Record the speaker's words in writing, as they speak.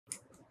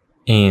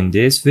In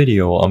this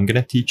video, I'm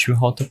gonna teach you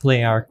how to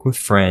play ARK with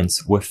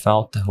friends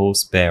without the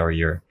host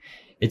barrier.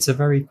 It's a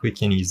very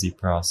quick and easy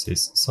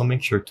process, so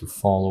make sure to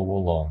follow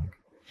along.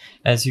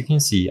 As you can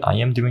see, I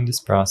am doing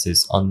this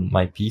process on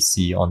my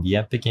PC on the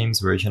Epic Games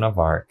version of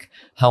ARK.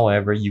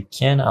 However, you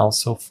can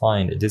also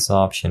find this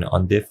option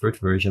on different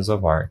versions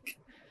of ARK.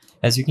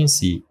 As you can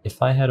see, if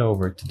I head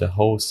over to the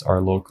host or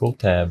local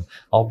tab,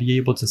 I'll be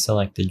able to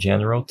select the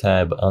general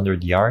tab under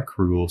the ARK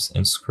rules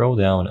and scroll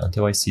down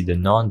until I see the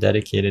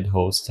non-dedicated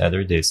host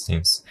tether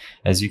distance.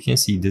 As you can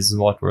see, this is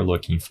what we're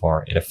looking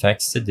for. It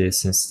affects the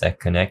distance that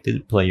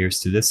connected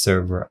players to the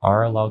server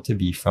are allowed to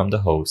be from the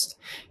host.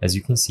 As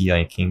you can see,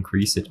 I can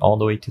increase it all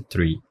the way to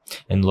 3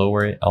 and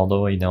lower it all the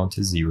way down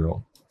to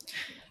 0.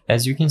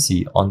 As you can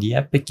see, on the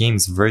Epic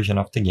Games version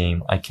of the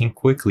game, I can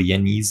quickly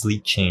and easily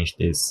change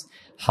this.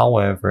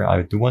 However,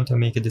 I do want to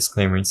make a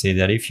disclaimer and say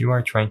that if you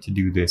are trying to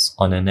do this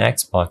on an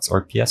Xbox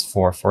or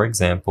PS4, for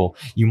example,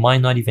 you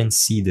might not even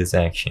see this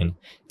action.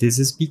 This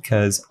is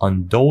because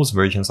on those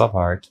versions of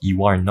ARK,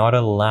 you are not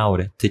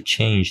allowed to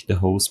change the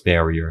host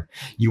barrier.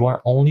 You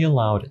are only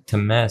allowed to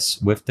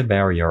mess with the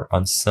barrier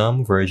on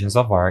some versions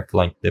of ARK,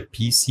 like the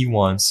PC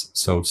ones,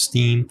 so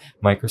Steam,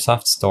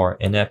 Microsoft Store,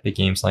 and Epic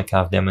Games like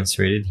I've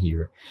demonstrated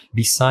here.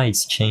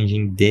 Besides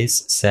changing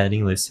this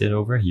setting listed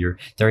over here,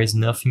 there is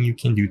nothing you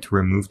can do to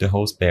remove the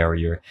host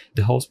barrier.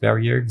 The host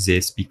barrier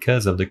exists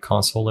because of the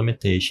console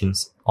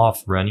limitations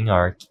of running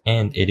ARK,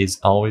 and it is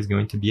always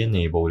going to be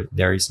enabled.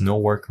 There is no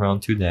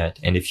workaround to that,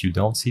 and if you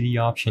don't see the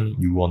option,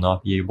 you will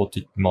not be able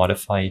to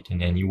modify it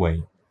in any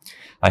way.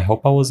 I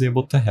hope I was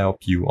able to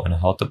help you on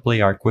how to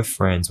play ARK with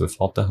friends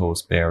without the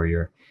host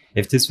barrier.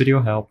 If this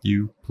video helped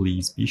you,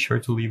 please be sure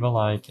to leave a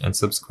like and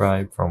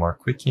subscribe for more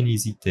quick and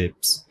easy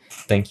tips.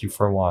 Thank you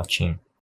for watching.